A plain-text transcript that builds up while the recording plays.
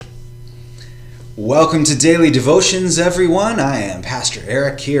Welcome to Daily Devotions, everyone. I am Pastor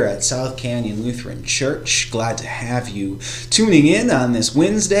Eric here at South Canyon Lutheran Church. Glad to have you tuning in on this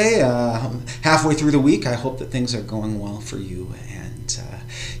Wednesday, halfway through the week. I hope that things are going well for you. And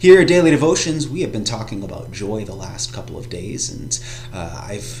here at Daily Devotions, we have been talking about joy the last couple of days. And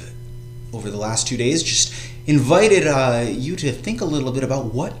I've, over the last 2 days, just invited you to think a little bit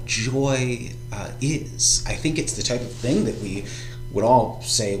about what joy is. I think it's the type of thing that we would all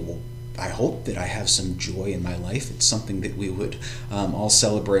say, well, I hope that I have some joy in my life. It's something that we would all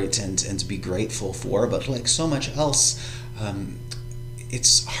celebrate and be grateful for. But like so much else,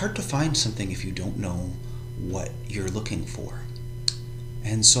 it's hard to find something if you don't know what you're looking for.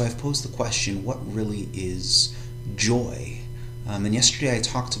 And so I've posed the question, what really is joy? And yesterday I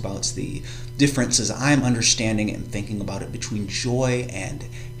talked about the differences I'm understanding it and thinking about it between joy and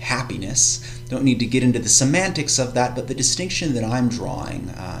happiness. Don't need to get into the semantics of that, but the distinction that I'm drawing,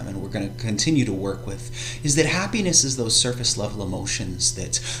 and we're going to continue to work with, is that happiness is those surface level emotions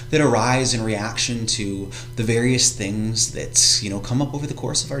that arise in reaction to the various things that come up over the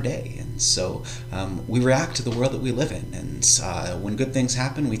course of our day. And so we react to the world that we live in, and when good things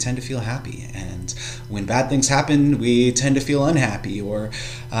happen, we tend to feel happy, and when bad things happen, we tend to feel unhappy,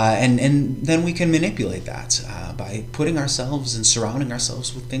 and then we can manipulate that by putting ourselves and surrounding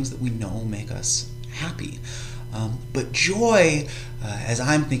ourselves with things that we know make us happy. But joy, as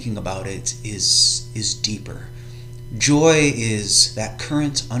I'm thinking about it, is deeper. Joy is that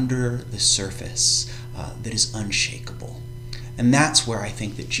current under the surface that is unshakable. And that's where I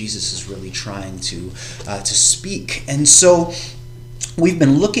think that Jesus is really trying to speak. And so we've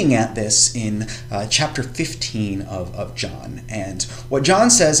been looking at this in chapter 15 of John. And what John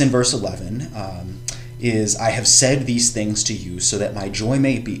says in verse 11 is, I have said these things to you so that my joy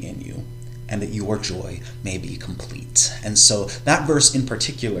may be in you and that your joy may be complete. And so that verse in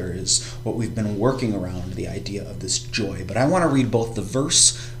particular is what we've been working around, the idea of this joy. But I want to read both the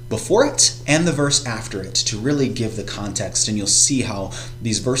verse before it and the verse after it to really give the context. And you'll see how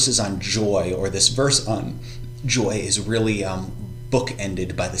these verses on joy, or this verse on joy, is really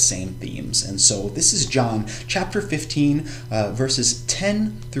bookended by the same themes. And so this is John chapter 15, verses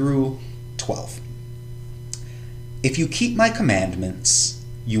 10 through 12. If you keep my commandments,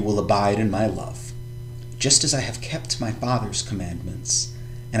 you will abide in my love, just as I have kept my Father's commandments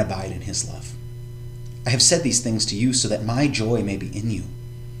and abide in his love. I have said these things to you so that my joy may be in you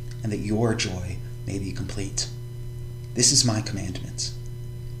and that your joy may be complete. This is my commandment,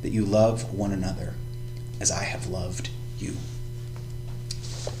 that you love one another as I have loved you.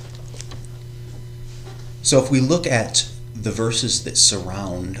 So if we look at the verses that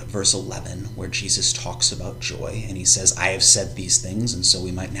surround verse 11, where Jesus talks about joy, and he says, I have said these things, and so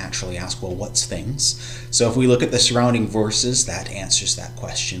we might naturally ask, well, what's things? So if we look at the surrounding verses, that answers that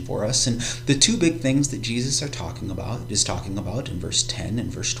question for us. And the two big things that Jesus is talking about in verse 10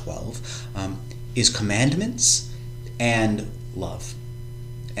 and verse 12 is commandments and love.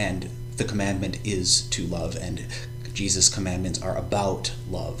 And the commandment is to love, and Jesus' commandments are about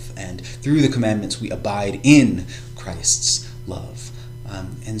love, and through the commandments we abide in Christ's love.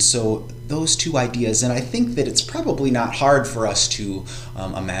 And so those two ideas, and I think that it's probably not hard for us to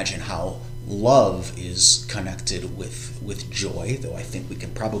imagine how love is connected with joy, though I think we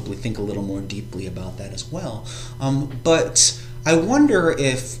can probably think a little more deeply about that as well. But I wonder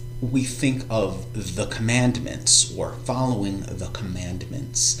if we think of the commandments, or following the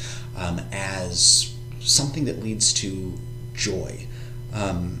commandments, as something that leads to joy.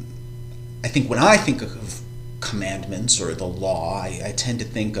 I think when I think of commandments or the law, I tend to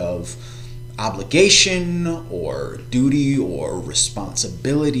think of obligation or duty or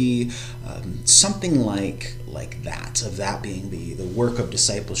responsibility, something like that, of that being the work of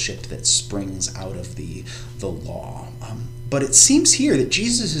discipleship that springs out of the law. But it seems here that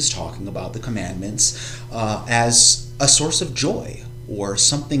Jesus is talking about the commandments as a source of joy, or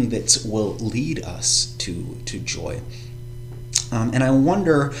something that will lead us to joy. And I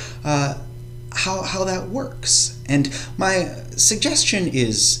wonder how that works. And my suggestion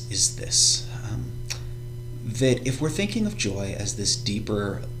is this, that if we're thinking of joy as this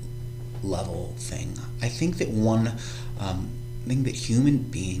deeper level thing, I think that one thing that human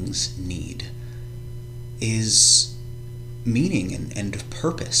beings need is meaning and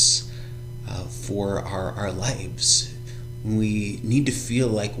purpose for our lives. We need to feel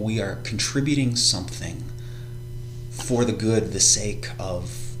like we are contributing something for the good, the sake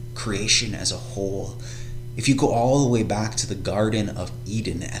of creation as a whole. If you go all the way back to the Garden of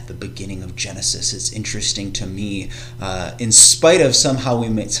Eden at the beginning of Genesis, it's interesting to me, in spite of sometimes how we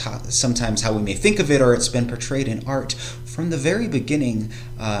may think of it, or it's been portrayed in art, from the very beginning,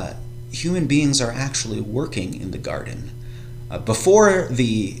 human beings are actually working in the garden. Before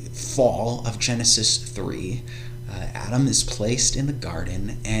the fall of Genesis 3, Adam is placed in the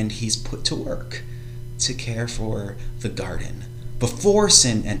garden and he's put to work to care for the garden. Before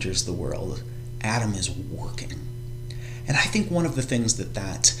sin enters the world, Adam is working. And I think one of the things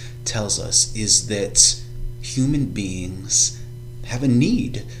that tells us is that human beings have a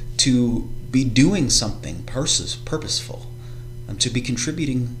need to be doing something purposeful, to be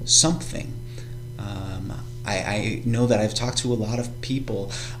contributing something. I know that I've talked to a lot of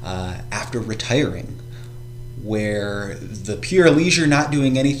people after retiring where the pure leisure, not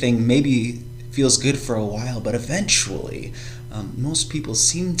doing anything, maybe feels good for a while, but eventually most people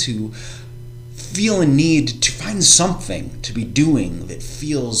seem to feel a need to find something to be doing that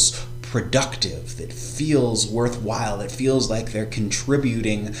feels productive, that feels worthwhile, that feels like they're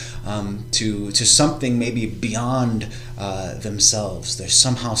contributing to something maybe beyond themselves. They're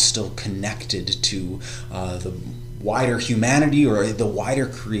somehow still connected to the wider humanity or the wider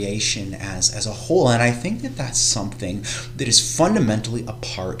creation as a whole. And I think that that's something that is fundamentally a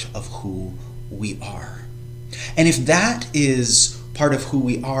part of who we are. And if that is part of who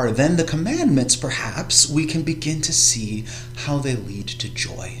we are, then the commandments, perhaps, we can begin to see how they lead to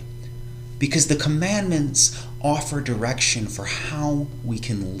joy. Because the commandments offer direction for how we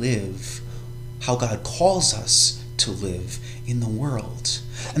can live, how God calls us to live in the world.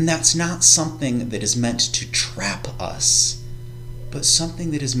 And that's not something that is meant to trap us, but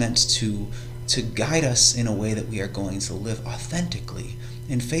something that is meant to guide us in a way that we are going to live authentically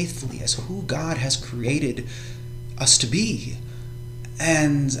and faithfully as who God has created us to be.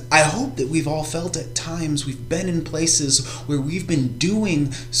 And I hope that we've all felt at times we've been in places where we've been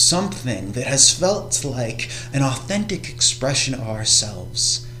doing something that has felt like an authentic expression of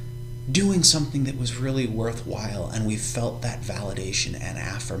ourselves, doing something that was really worthwhile, and we felt that validation and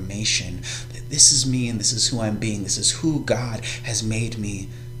affirmation that this is me and this is who I'm being, this is who God has made me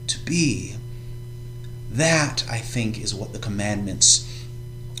to be. That, I think, is what the commandments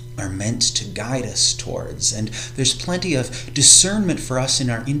are meant to guide us towards. And there's plenty of discernment for us in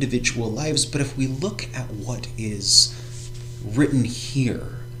our individual lives, but if we look at what is written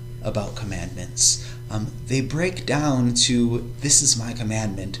here about commandments, they break down to, this is my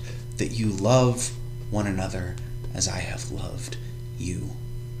commandment, that you love one another as I have loved you.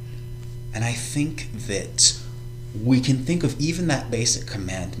 And I think that we can think of even that basic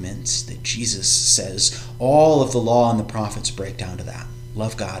commandment that Jesus says all of the law and the prophets break down to that.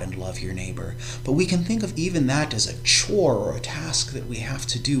 Love God and love your neighbor. But we can think of even that as a chore or a task that we have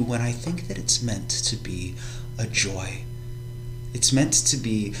to do, when I think that it's meant to be a joy. It's meant to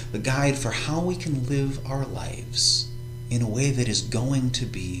be the guide for how we can live our lives in a way that is going to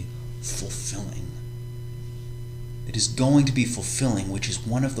be fulfilling. It is going to be fulfilling, which is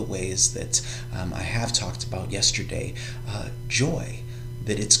one of the ways that I have talked about yesterday, joy,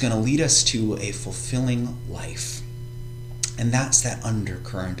 that it's going to lead us to a fulfilling life. And that's that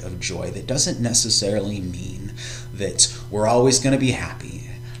undercurrent of joy that doesn't necessarily mean that we're always going to be happy.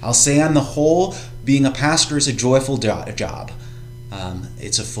 I'll say on the whole, being a pastor is a joyful job.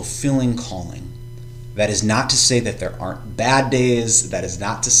 It's a fulfilling calling. That is not to say that there aren't bad days. That is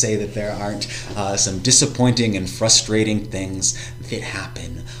not to say that there aren't some disappointing and frustrating things that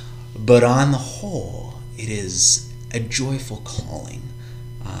happen. But on the whole, it is a joyful calling.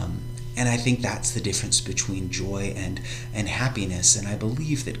 And I think that's the difference between joy and happiness. And I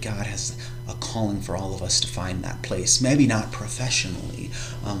believe that God has a calling for all of us to find that place. Maybe not professionally,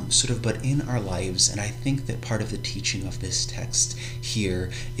 but in our lives. And I think that part of the teaching of this text here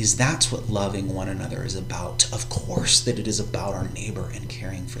is that's what loving one another is about. Of course that it is about our neighbor and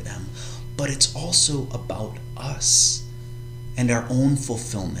caring for them, but it's also about us and our own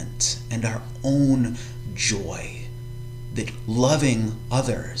fulfillment and our own joy. That loving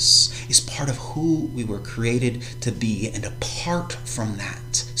others is part of who we were created to be, and apart from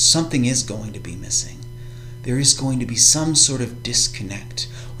that, something is going to be missing. There is going to be some sort of disconnect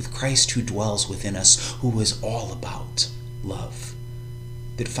with Christ who dwells within us, who is all about love.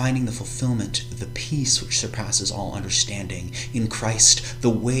 That finding the fulfillment, the peace which surpasses all understanding in Christ, the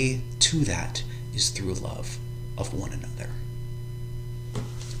way to that is through love of one another.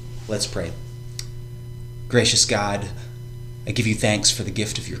 Let's pray. Gracious God, I give you thanks for the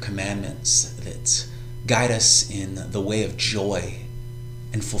gift of your commandments that guide us in the way of joy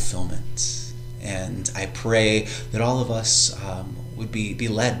and fulfillment. And I pray that all of us would be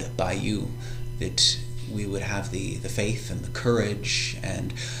led by you, that we would have the faith and the courage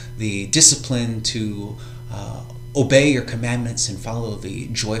and the discipline to obey your commandments and follow the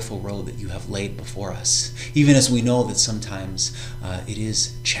joyful road that you have laid before us, even as we know that sometimes it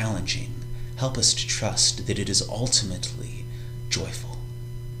is challenging. Help us to trust that it is ultimately joyful,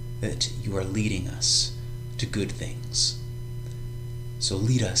 that you are leading us to good things. So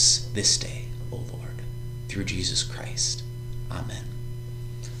lead us this day, O Lord, through Jesus Christ. Amen.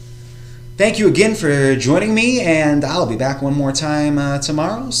 Thank you again for joining me, and I'll be back one more time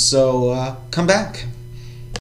tomorrow, so come back.